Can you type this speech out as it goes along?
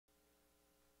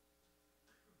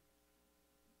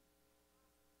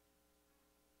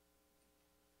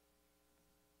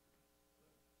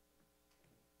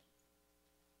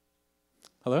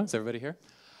Hello, is everybody here?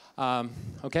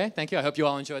 Okay, thank you. I hope you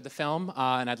all enjoyed the film,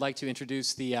 and I'd like to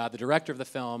introduce the director of the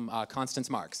film, Constance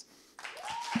Marks.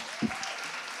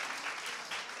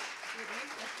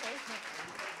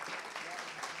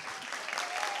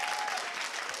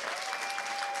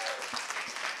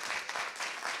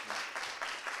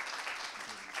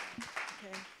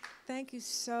 Thank you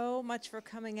so much for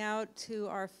coming out to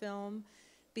our film,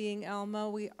 Being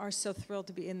Elmo. We are so thrilled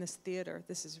to be in this theater.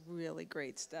 This is really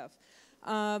great stuff.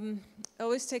 It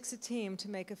always takes a team to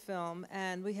make a film,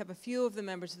 and we have a few of the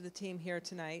members of the team here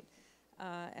tonight,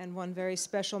 and one very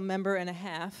special member and a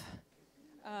half.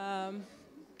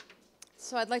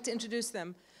 So I'd like to introduce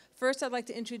them. First, I'd like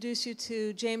to introduce you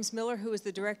to James Miller, who is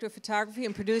the director of photography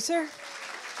and producer.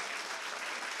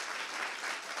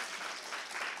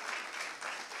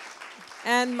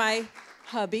 And my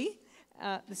hubby,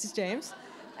 this is James,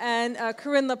 and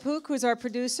Corinne Lapouk, who's our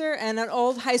producer, and an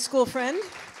old high school friend.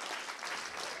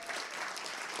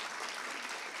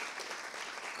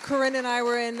 Corinne and I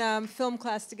were in film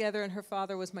class together, and her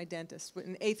father was my dentist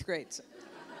in 8th grade.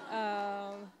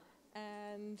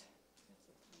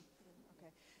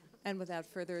 And without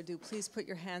further ado, please put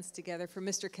your hands together for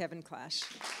Mr. Kevin Clash.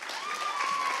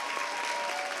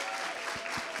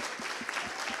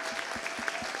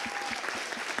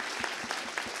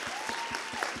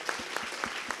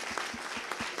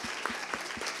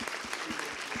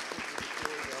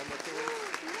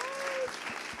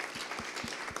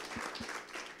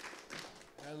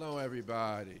 Hello,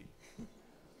 everybody.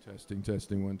 Testing,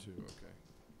 testing, 1, 2, okay.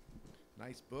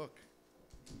 Nice book.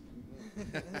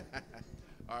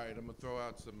 All right, I'm going to throw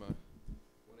out some, want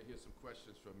to hear some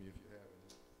questions from you if you have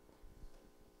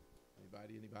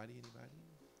any. Anybody?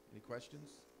 Any questions?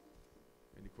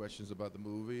 Any questions about the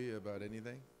movie, about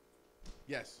anything?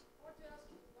 Yes? I want to ask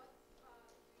you, what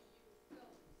do you feel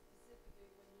specifically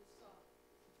when you saw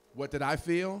it? What did I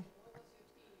feel? What was your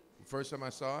feeling? The first time I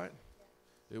saw it?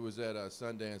 It was at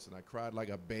Sundance, and I cried like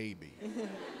a baby.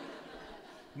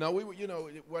 No, we were, you know,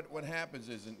 what happens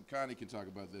is, and Connie can talk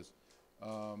about this,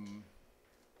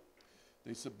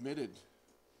 they submitted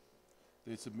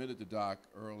the doc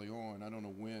early on, I don't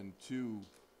know when, to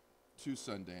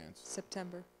Sundance.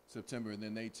 September, and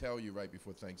then they tell you right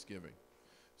before Thanksgiving.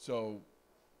 So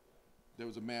there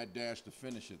was a mad dash to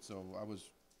finish it, so I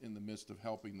was in the midst of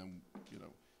helping them, you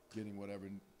know, getting whatever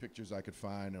pictures I could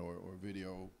find or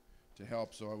video to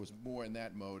help, so I was more in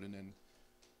that mode, and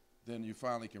then you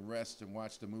finally can rest and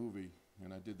watch the movie,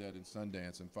 and I did that in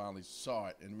Sundance and finally saw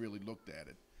it and really looked at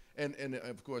it. And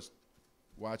of course,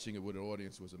 watching it with an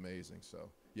audience was amazing, so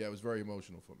yeah, it was very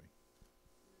emotional for me.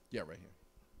 Yeah, right here.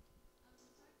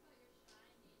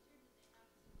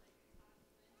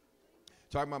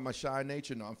 Talking about my shy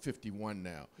nature? No, I'm 51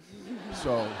 now.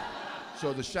 So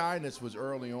the shyness was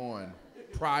early on,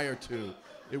 prior to,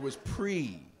 it was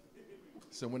pre.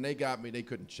 So when they got me, they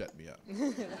couldn't shut me up.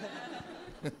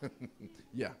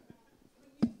 Yeah.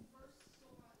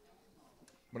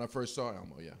 When I first saw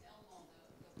Elmo, yeah.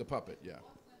 The puppet, yeah.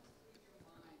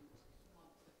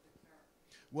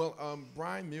 Well,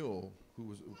 Brian Mule, who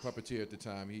was a puppeteer at the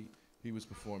time, he was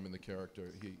performing the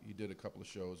character. He did a couple of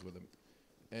shows with him.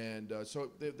 And so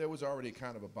there was already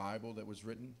kind of a Bible that was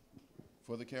written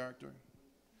for the character.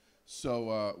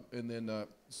 So, and then,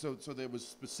 so there was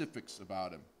specifics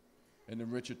about him. And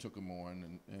then Richard took him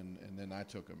on, and then I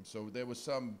took him. So there was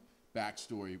some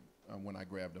backstory when I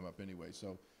grabbed him up anyway.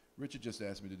 So Richard just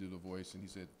asked me to do the voice, and he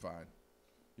said, fine.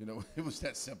 You know, it was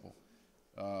that simple.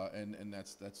 And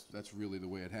that's really the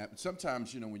way it happened.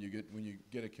 Sometimes, you know, when you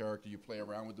get a character, you play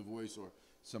around with the voice, or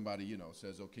somebody, you know,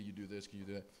 says, "Oh, can you do this? Can you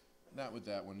do that?" Not with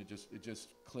that one. It just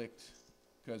clicked,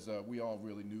 because we all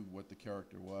really knew what the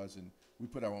character was, and we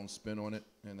put our own spin on it,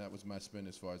 and that was my spin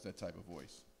as far as that type of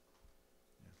voice.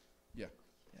 Yeah.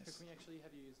 Yes. Can we actually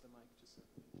have you use the mic? Just so.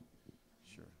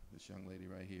 Sure. This young lady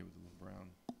right here with the little brown.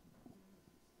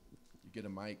 You get a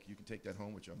mic, you can take that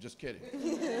home with you. I'm just kidding.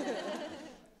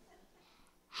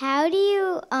 How do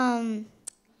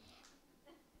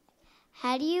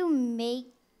you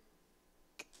make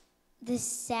the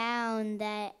sound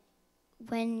that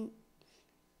when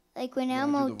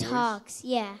Elmo talks?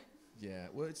 Yeah. Yeah.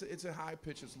 Well, it's a high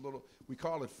pitch. It's a little. We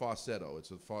call it falsetto.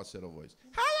 It's a falsetto voice.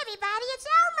 Hi, everybody. It's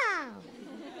Elmo.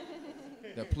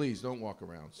 Now, please don't walk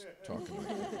around talking like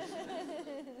that.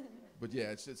 But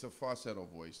yeah, it's a falsetto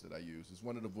voice that I use. It's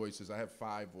one of the voices. I have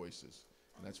 5 voices,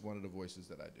 and that's one of the voices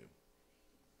that I do.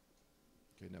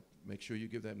 Okay, now make sure you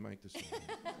give that mic to someone.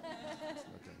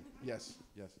 Okay. Yes.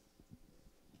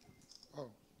 Oh.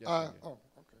 Yes,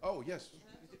 okay. Oh, yes.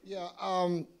 Yeah,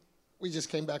 we just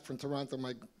came back from Toronto.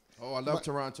 Oh, I love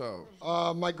Toronto.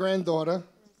 My granddaughter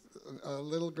a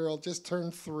little girl just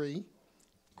turned 3, of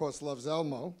course loves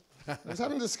Elmo. I was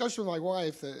having a discussion with my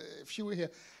wife that if she were here,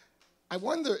 I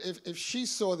wonder if she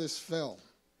saw this film,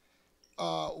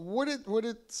 would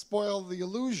it spoil the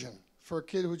illusion for a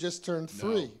kid who just turned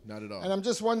 3? No, not at all. And I'm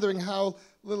just wondering how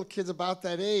little kids about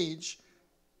that age,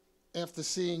 after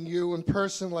seeing you in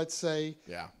person, let's say,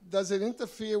 does it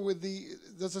interfere with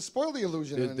does it spoil the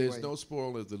illusion in any way? There's no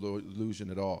spoil of the illusion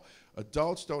at all.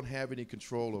 Adults don't have any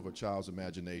control over a child's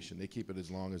imagination. They keep it as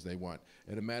long as they want.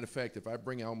 And a matter of fact, if I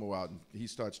bring Elmo out and he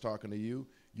starts talking to you,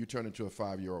 you turn into a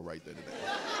 5-year-old right then and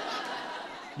there.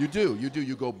 You do.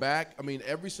 You go back. I mean,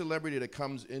 every celebrity that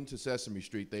comes into Sesame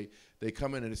Street, they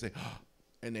come in and they say, oh,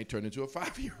 and they turn into a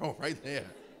 5-year-old right there.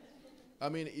 I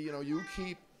mean, you know, you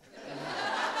keep...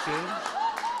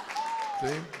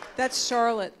 See? That's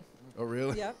Charlotte. Oh,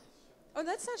 really? Yep. Oh,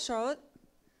 that's not Charlotte.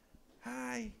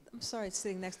 Hi. I'm sorry, it's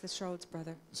sitting next to Charlotte's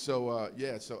brother. So, I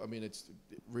mean, it's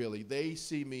really, they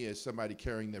see me as somebody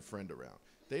carrying their friend around.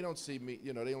 They don't see me,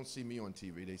 you know, they don't see me on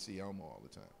TV. They see Elmo all the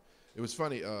time. It was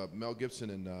funny, Mel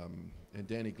Gibson and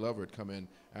Danny Glover had come in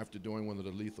after doing one of the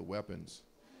Lethal Weapons.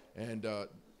 And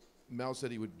Mel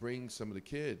said he would bring some of the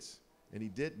kids. And he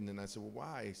didn't, and I said, well,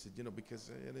 why? He said, you know,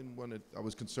 because I didn't want to, I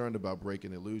was concerned about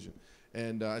breaking the illusion.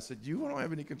 And I said, you don't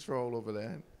have any control over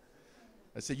that.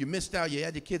 I said, you missed out, you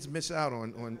had your kids miss out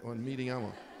on meeting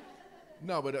Elmo.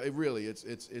 No, but it really,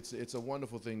 it's a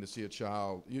wonderful thing to see a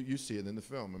child, you see it in the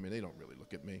film, I mean, they don't really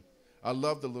look at me. I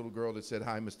love the little girl that said,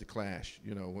 hi, Mr. Clash,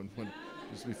 you know, when it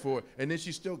was before, and then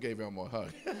she still gave Elmo a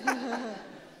hug.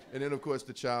 And then, of course,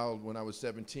 the child, when I was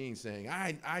 17, saying,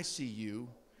 I see you.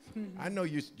 I know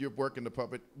you're working the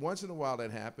puppet. Once in a while that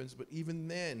happens, but even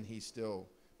then he still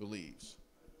believes.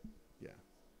 Yeah.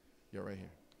 You're right here.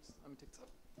 Let me take this up.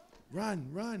 Run,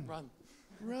 run. Run.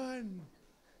 Run.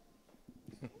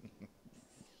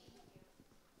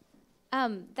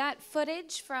 That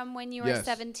footage from when you were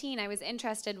 17, I was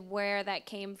interested where that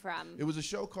came from. It was a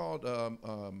show called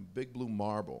Big Blue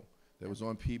Marble that was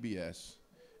on PBS.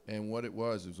 And what it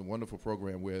was a wonderful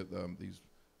program where these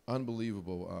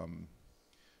unbelievable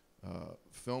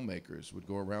filmmakers would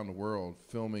go around the world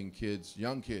filming kids,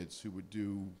 young kids who would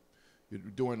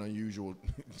doing unusual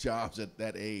jobs at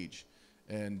that age.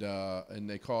 And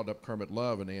they called up Kermit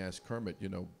Love and they asked Kermit, you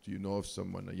know, do you know of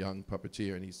someone, a young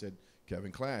puppeteer? And he said,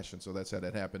 Kevin Clash. And so that's how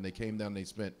that happened. They came down, they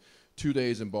spent 2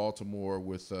 days in Baltimore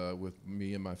with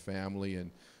me and my family, and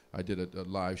I did a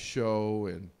live show,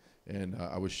 and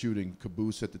I was shooting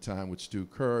Caboose at the time with Stu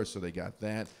Kerr, so they got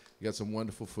that. They got some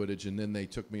wonderful footage, and then they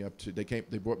took me up to,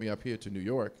 they brought me up here to New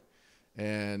York,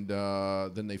 and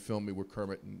then they filmed me with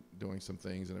Kermit and doing some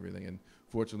things and everything. And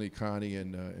fortunately, Connie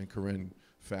and Corinne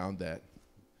found that,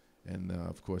 and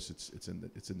of course, it's in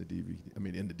the DVD. I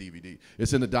mean, in the DVD.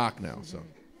 It's in the doc now, so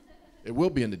it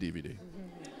will be in the DVD.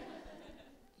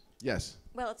 Yes.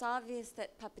 Well, it's obvious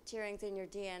that puppeteering's in your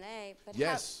DNA, but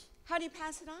yes. How do you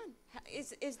pass it on?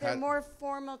 Is there more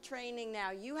formal training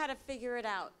now? You had to figure it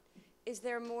out. Is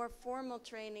there more formal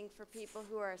training for people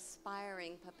who are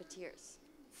aspiring puppeteers?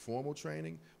 Formal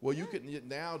training? Well, you can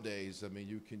nowadays. I mean,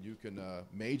 you can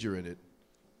major in it,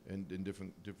 in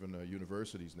different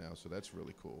universities now. So that's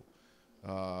really cool.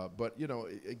 But you know,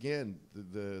 again,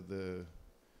 the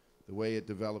way it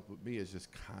developed with me is just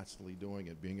constantly doing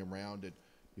it, being around it.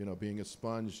 You know, being a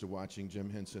sponge to watching Jim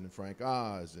Henson and Frank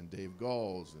Oz and Dave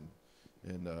Goelz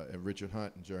and Richard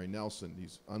Hunt and Jerry Nelson,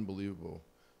 these unbelievable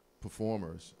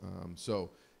performers.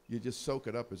 So you just soak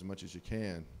it up as much as you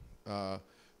can.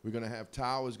 We're going to have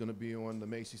Tao is going to be on the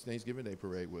Macy's Thanksgiving Day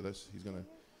Parade with us. He's going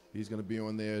to be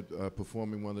on there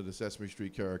performing one of the Sesame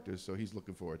Street characters, so he's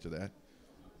looking forward to that.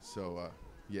 So,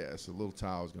 yeah, so little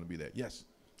Tao is going to be there. Yes?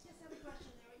 Just have a question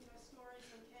there. You know, stories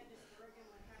from Candace Bergen,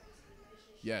 what happens in the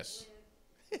relationship Yes.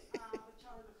 with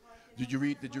Charlie McCarthy.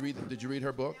 Did you read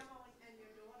her book?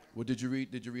 Well, did you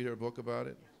read her book about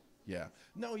it? Yeah.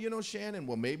 No, you know, Shannon,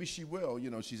 well, maybe she will. You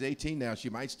know, she's 18 now. She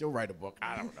might still write a book.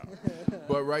 I don't know.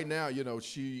 But right now, you know,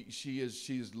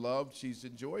 she's loved, she's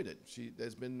enjoyed it.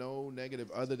 There's been no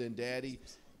negative other than Daddy,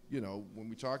 you know, when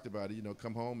we talked about it, you know,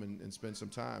 come home and spend some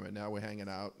time. And now we're hanging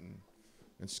out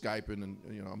and Skyping, and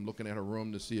you know, I'm looking at her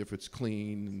room to see if it's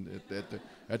clean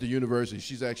at the university.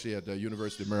 She's actually at the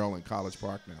University of Maryland, College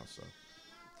Park now, so,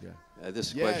 yeah.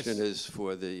 This Yes. question is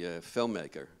for the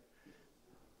filmmaker.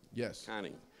 Yes.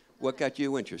 Connie, what got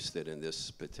you interested in this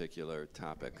particular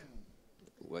topic?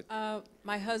 What?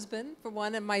 My husband, for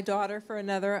one, and my daughter, for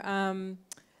another.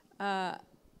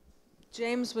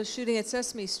 James was shooting at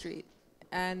Sesame Street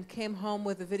and came home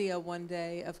with a video one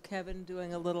day of Kevin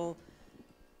doing a little,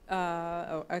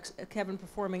 Kevin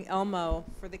performing Elmo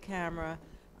for the camera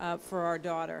for our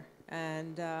daughter.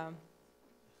 And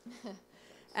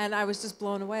And I was just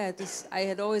blown away. I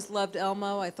had always loved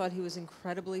Elmo. I thought he was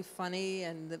incredibly funny,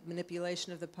 and the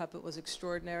manipulation of the puppet was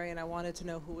extraordinary, and I wanted to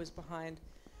know who was behind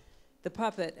the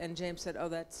puppet. And James said, oh,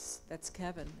 that's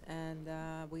Kevin. And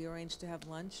we arranged to have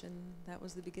lunch, and that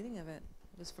was the beginning of it.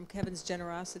 It was from Kevin's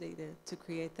generosity to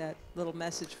create that little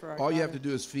message for our All you daughter. have to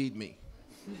do is feed me.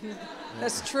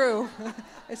 That's true.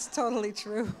 It's totally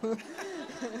true.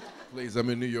 Please, I'm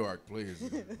in New York, please.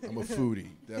 I'm a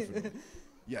foodie, definitely.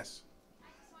 Yes.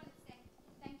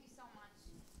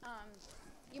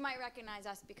 You might recognize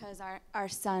us because our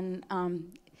son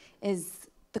is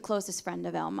the closest friend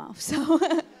of Elmo. So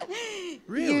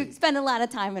Really? you spend a lot of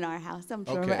time in our house. I'm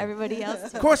sure Okay. everybody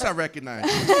else. Of course I recognize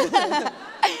you.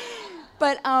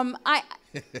 But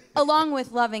along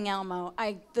with loving Elmo,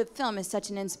 the film is such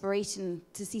an inspiration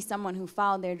to see someone who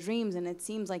followed their dreams, and it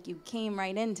seems like you came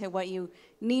right into what you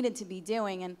needed to be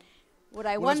doing. And what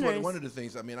I wonder is one of the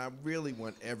things. I mean, I really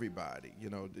want everybody,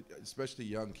 especially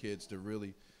young kids, to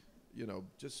really,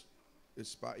 just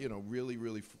aspire, really,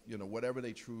 whatever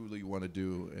they truly want to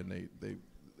do, and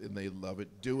they love it.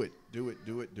 Do it.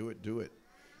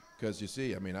 Because you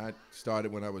see, I mean, I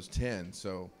started when I was 10,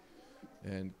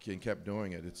 and kept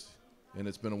doing it.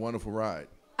 It's been a wonderful ride.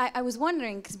 I was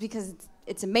wondering because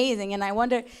it's amazing, and I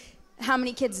wonder how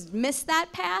many kids miss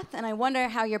that path, and I wonder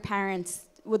how your parents,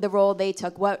 with the role they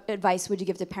took, what advice would you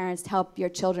give to parents to help your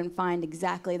children find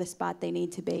exactly the spot they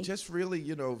need to be? Just really,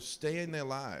 stay in their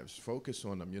lives, focus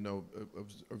on them,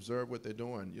 observe what they're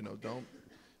doing, don't,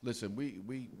 listen,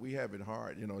 we have it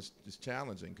hard, it's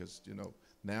challenging because,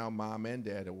 now mom and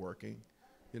dad are working,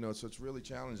 so it's really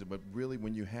challenging, but really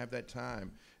when you have that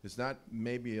time, it's not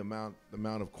maybe the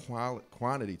amount of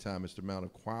quantity time, it's the amount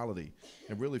of quality,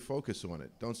 and really focus on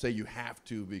it. Don't say you have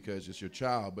to because it's your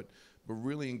child, but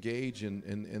really engage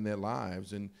in their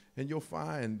lives, and you'll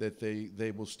find that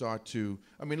they will start to,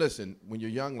 I mean, listen, when you're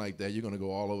young like that, you're going to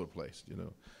go all over the place,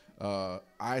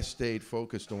 I stayed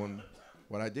focused on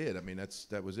what I did. I mean,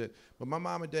 that was it. But my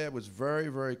mom and dad was very,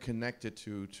 very connected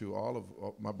to all of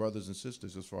my brothers and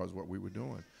sisters as far as what we were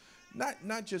doing.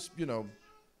 Not just,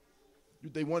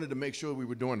 they wanted to make sure we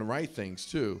were doing the right things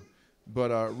too, but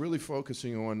really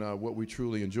focusing on what we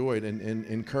truly enjoyed and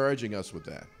encouraging us with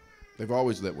that. They've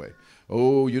always that way.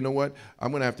 Oh, you know what?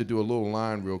 I'm gonna have to do a little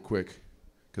line real quick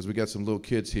because we got some little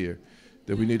kids here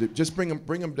that we need to just bring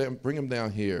them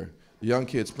down here. The young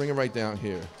kids, bring them right down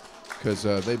here because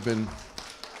they've been,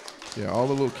 all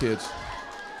the little kids.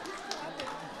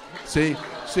 See,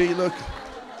 look.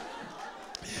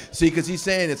 See, because he's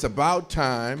saying it's about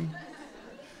time.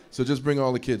 So just bring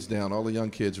all the kids down, all the young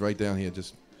kids right down here,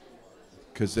 just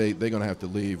because they're gonna have to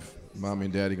leave. Mommy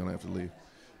and Daddy gonna have to leave.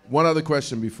 One other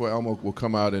question before Elmo will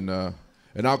come out, and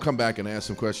I'll come back and ask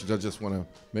some questions. I just want to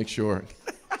make sure.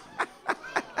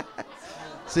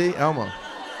 See, Elmo.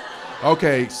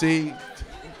 Okay, see,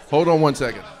 hold on one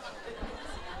second.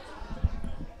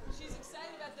 She's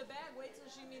excited about the bag. Wait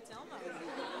till she meets Elmo.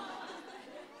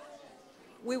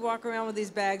 We walk around with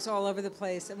these bags all over the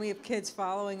place, and we have kids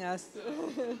following us.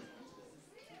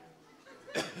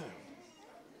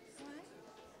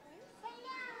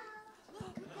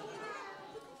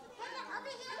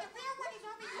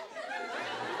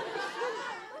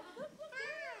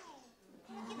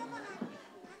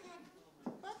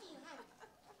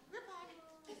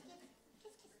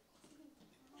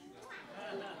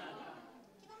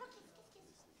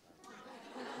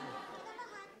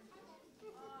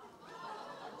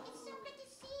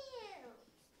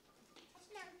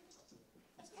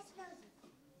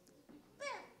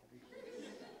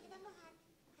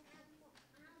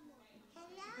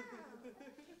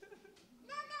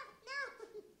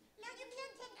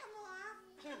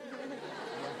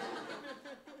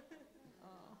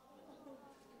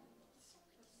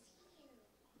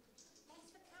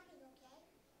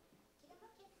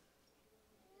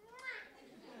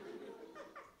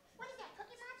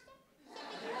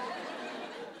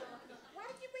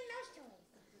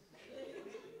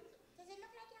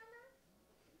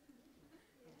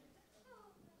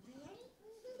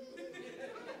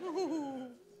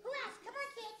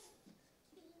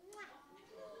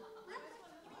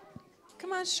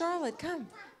 Come on, Charlotte, come.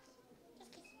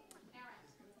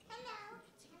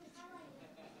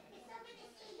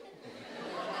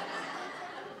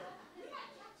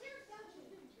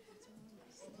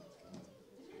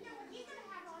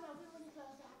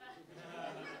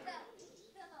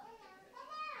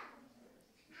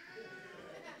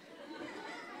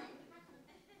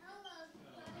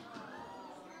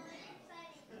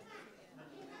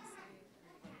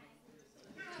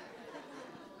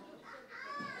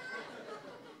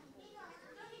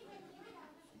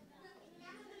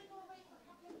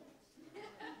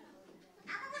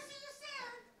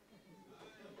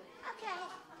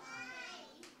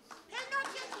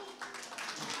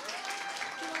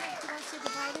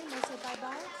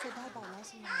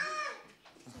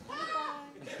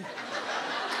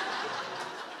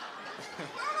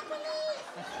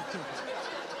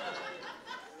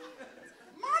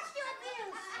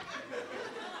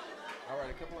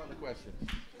 couple other questions.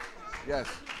 Yes.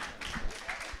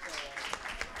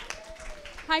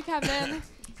 Hi, Kevin.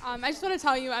 I just want to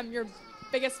tell you I'm your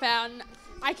biggest fan.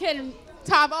 I can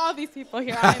top all these people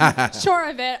here. I'm sure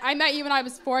of it. I met you when I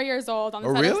was 4 years old on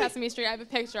the set of Sesame Street. I have a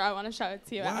picture. I want to show it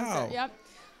to you. Wow. After. Yep.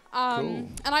 Cool.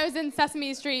 And I was in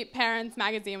Sesame Street Parents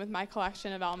magazine with my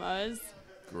collection of Elmos.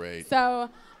 Great. So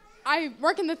I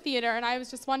work in the theater, and I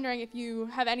was just wondering if you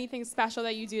have anything special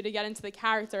that you do to get into the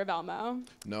character of Elmo.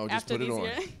 No, just put it on.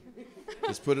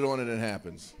 Just put it on and it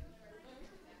happens.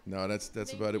 No,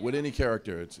 that's about it. With any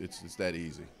character, it's that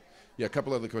easy. Yeah, a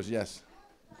couple other questions. Yes.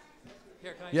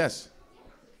 Here, can I yes.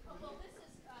 Well, this is,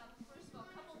 first of all,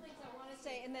 a couple things I want to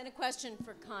say, and then a question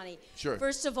for Connie. Sure.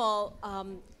 First of all,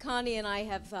 Connie and I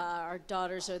have, our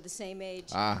daughters are the same age.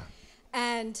 Ah.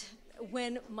 And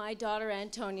when my daughter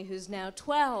Antonia, who's now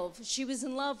 12, she was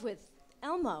in love with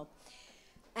Elmo.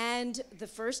 And the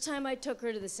first time I took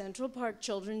her to the Central Park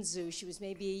Children's Zoo, she was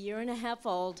maybe a year and a half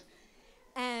old.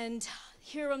 And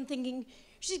here I'm thinking,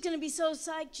 she's going to be so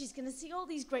psyched. She's going to see all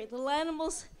these great little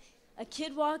animals. A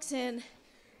kid walks in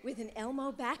with an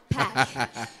Elmo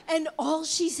backpack, and all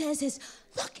she says is,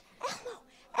 "Look, Elmo,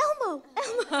 Elmo,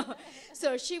 Elmo."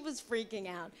 So she was freaking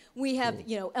out. We have,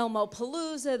 Elmo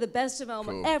Palooza, the best of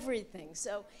Elmo, everything.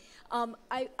 So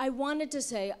I wanted to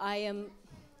say I am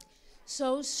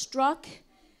so struck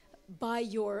by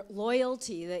your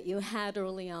loyalty that you had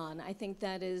early on. I think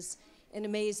that is an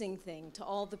amazing thing to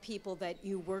all the people that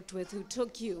you worked with who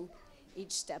took you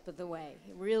each step of the way.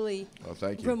 Really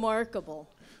thank you. Remarkable.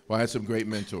 Well, I had some great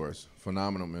mentors,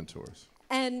 phenomenal mentors.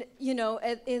 And,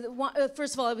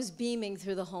 first of all, I was beaming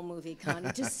through the whole movie,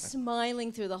 Connie, just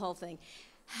smiling through the whole thing.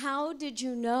 How did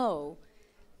you know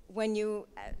when you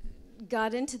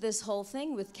got into this whole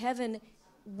thing with Kevin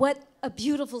what a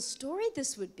beautiful story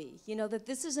this would be? That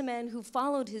this is a man who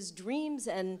followed his dreams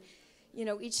and,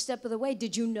 each step of the way.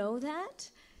 Did you know that?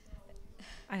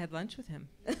 I had lunch with him.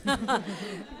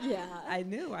 Yeah. I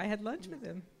knew. I had lunch with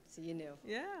him. So you knew.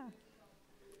 Yeah.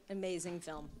 Amazing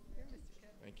film.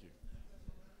 Thank you.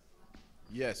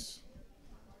 Yes.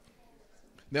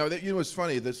 Now, it's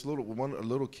funny. This a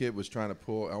little kid was trying to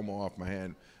pull Elmo off my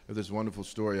hand. There's this wonderful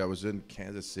story. I was in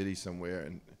Kansas City somewhere,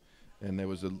 and there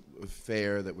was a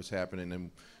fair that was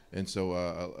happening, and so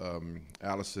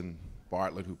Allison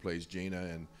Bartlett, who plays Gina,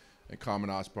 and Carmen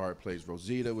Osbart plays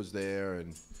Rosita, was there,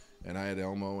 and I had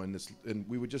Elmo, and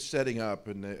we were just setting up,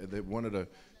 and one of the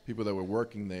people that were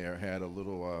working there had a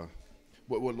little,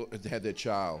 had their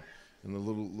child, and the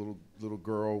little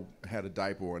girl had a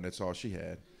diaper on. That's all she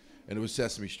had, and it was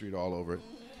Sesame Street all over it.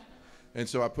 And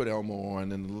so I put Elmo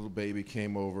on, and the little baby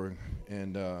came over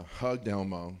and hugged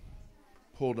Elmo,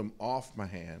 pulled him off my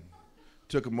hand,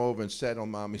 took him over and sat on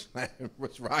Mommy's lap and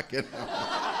was rocking him.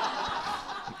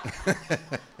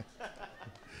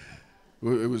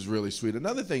 It was really sweet.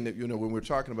 Another thing that, when we're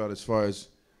talking about as far as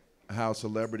how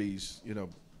celebrities,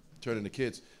 turn into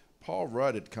kids, Paul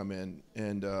Rudd had come in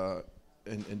and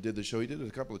did the show. He did it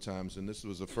a couple of times, and this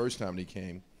was the first time he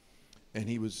came. And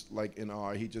he was like in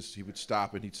awe. He would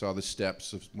stop and he saw the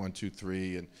steps of 1, 2,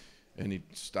 3, and he'd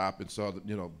stop and saw the,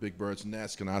 Big Bird's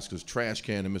nest and Oscar's trash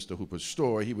can in Mr. Hooper's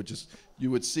store. You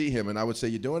would see him, and I would say,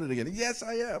 "You're doing it again?" "Yes,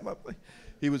 I am."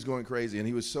 He was going crazy, and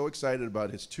he was so excited about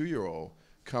his 2-year-old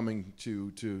coming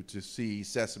to see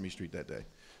Sesame Street that day.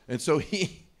 And so the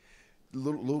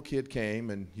little kid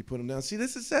came and he put him down. "See,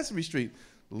 this is Sesame Street."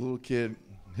 The little kid,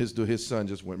 his son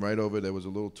just went right over. There was a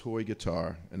little toy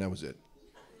guitar, and that was it.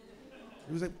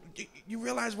 He was like, "You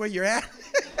realize where you're at?"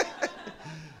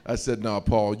 I said, "No,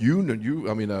 Paul,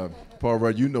 Paul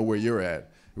Rudd, you know where you're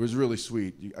at." It was really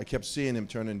sweet. I kept seeing him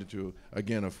turn into,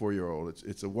 again, a 4-year-old.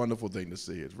 It's a wonderful thing to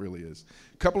see. It really is.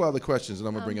 A couple other questions, and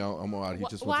I'm going to bring Elmo out. He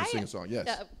just wants to sing a song.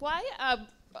 Yes.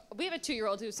 We have a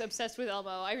 2-year-old who's obsessed with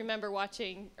Elmo. I remember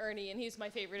watching Ernie, and he's my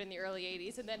favorite in the early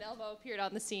 80s, and then Elmo appeared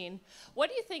on the scene. What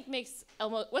do you think makes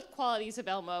Elmo, what qualities of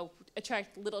Elmo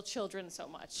attract little children so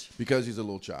much? Because he's a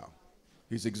little child.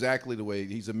 He's exactly the way,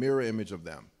 he's a mirror image of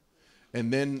them.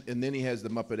 And then he has the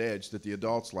Muppet edge that the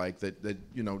adults like, that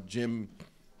Jim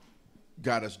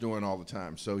got us doing all the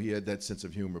time. So he had that sense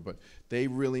of humor. But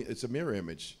it's a mirror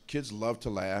image. Kids love to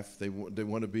laugh. They want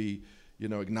to be,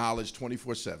 acknowledged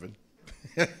 24/7.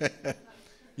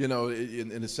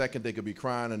 In a second they could be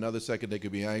crying, another second they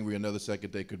could be angry, another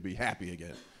second they could be happy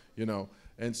again.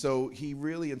 And so he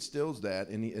really instills that,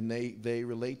 and they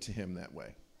relate to him that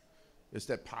way. It's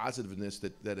that positiveness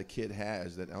that a kid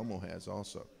has, that Elmo has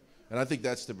also. And I think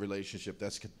that's the relationship,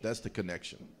 that's the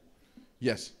connection.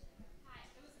 Yes?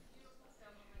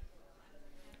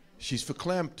 She's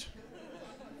verklempt.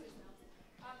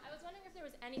 I was wondering if there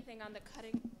was anything on the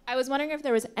cutting. I was wondering if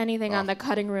there was anything on the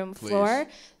cutting room floor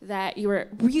that you were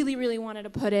really wanted to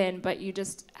put in, but you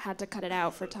just had to cut it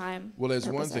out for time. Well, there's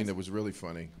purposes. one thing that was really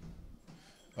funny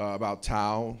about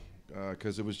Tao,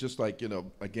 because it was just like, you know,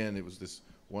 again, it was this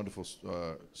wonderful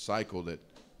cycle that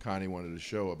Connie wanted to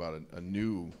show about a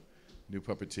new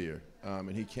puppeteer,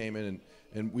 and he came in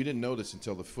and we didn't notice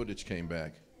until the footage came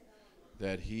back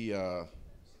that he.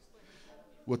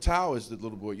 Well, Tao is the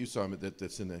little boy you saw him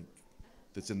that's in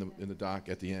the dock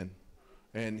at the end,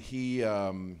 and he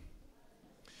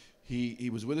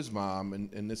was with his mom,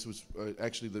 and this was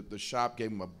actually the shop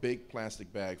gave him a big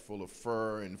plastic bag full of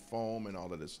fur and foam and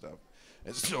all of this stuff,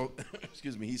 and so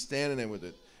excuse me, he's standing there with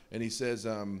it, and he says,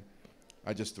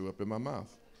 "I just threw up in my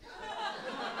mouth,"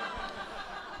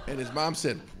 and his mom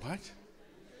said, "What?"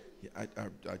 Yeah,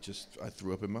 I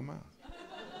threw up in my mouth,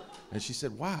 and she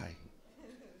said, "Why?"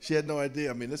 She had no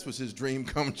idea. I mean, this was his dream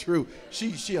come true.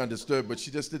 She understood, but she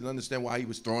just didn't understand why he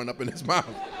was throwing up in his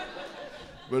mouth.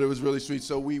 But it was really sweet.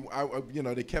 So you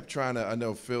know, they kept trying to. I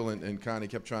know Phil and Connie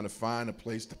kept trying to find a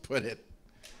place to put it,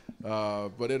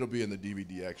 but it'll be in the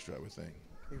DVD extra, I would think.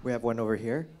 We have one over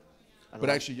here. But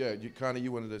actually, yeah, Connie,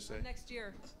 you wanted to say. Next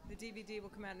year, the DVD will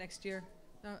come out next year.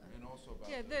 And also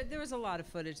about there was a lot of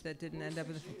footage that didn't end up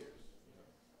in the.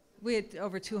 We had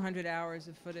over 200 hours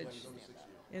of footage.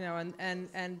 You know,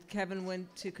 and Kevin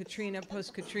went to Katrina,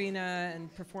 post-Katrina,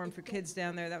 and performed for kids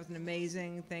down there. That was an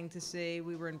amazing thing to see.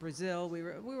 We were in Brazil. We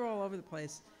were all over the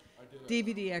place.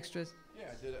 DVD extras.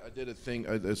 Yeah, I did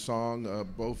a song.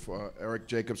 Both Eric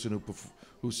Jacobson,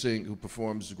 who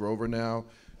performs Grover now.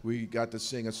 We got to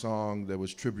sing a song that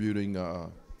was tributing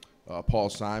Paul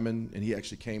Simon, and he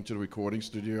actually came to the recording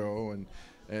studio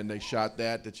and they shot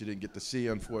that you didn't get to see,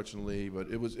 unfortunately. But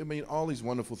it was, I mean, all these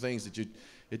wonderful things that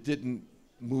it didn't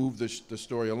move the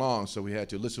story along, so we had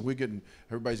to. Listen,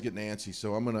 everybody's getting antsy,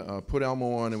 so I'm gonna put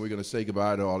Elmo on and we're gonna say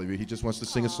goodbye to all of you. He just wants to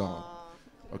sing a song.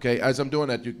 Okay, as I'm doing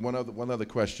that, one other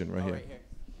question right here.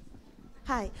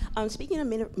 Hi, speaking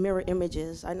of mirror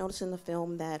images, I noticed in the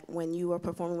film that when you were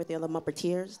performing with the other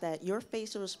Puppeteers, that your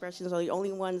facial expressions are the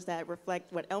only ones that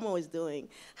reflect what Elmo is doing.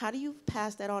 How do you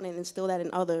pass that on and instill that in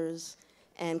others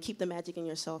and keep the magic in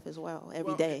yourself as well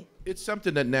every day? It's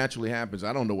something that naturally happens.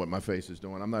 I don't know what my face is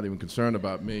doing. I'm not even concerned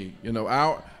about me. You know,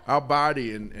 our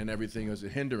body and everything is a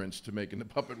hindrance to making the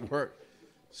puppet work.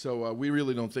 So we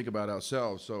really don't think about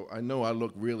ourselves. So I know I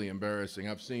look really embarrassing.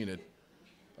 I've seen it.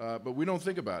 But we don't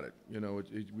think about it. You know,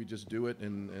 we just do it,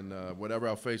 and whatever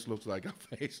our face looks like,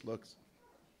 our face looks.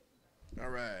 All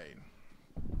right.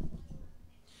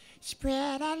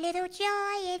 Spread a little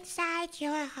joy inside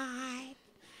your heart.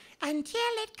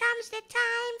 Until it comes the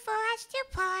time for us to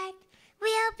part,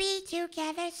 we'll be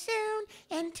together soon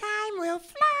and time will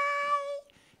fly.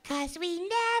 'Cause we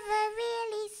never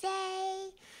really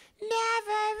say,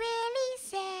 never really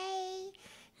say,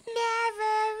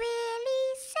 never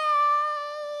really say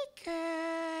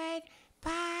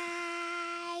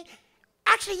goodbye.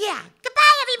 Actually, yeah.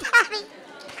 Goodbye, everybody.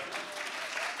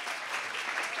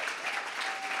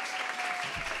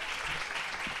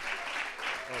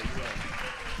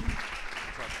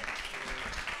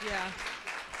 Yeah.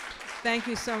 Thank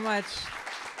you so much.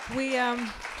 We I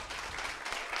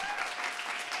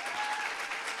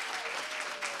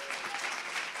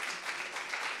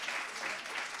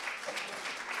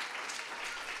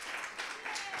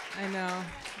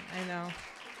know.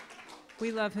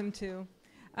 We love him too.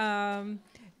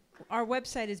 Our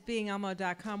website is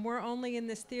beingelmo.com. We're only in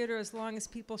this theater as long as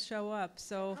people show up.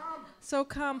 So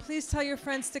come. Please tell your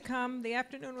friends to come. The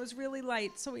afternoon was really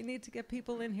light, so we need to get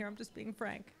people in here. I'm just being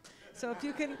frank. So if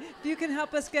you can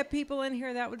help us get people in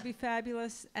here, that would be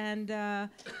fabulous. And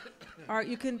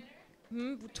you can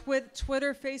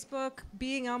Twitter, Facebook,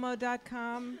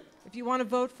 beingelmo.com. If you want to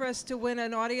vote for us to win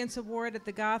an audience award at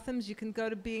the Gothams, you can go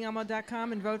to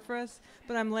beingelmo.com and vote for us.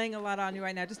 But I'm laying a lot on you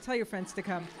right now. Just tell your friends to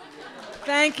come.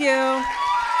 Thank you.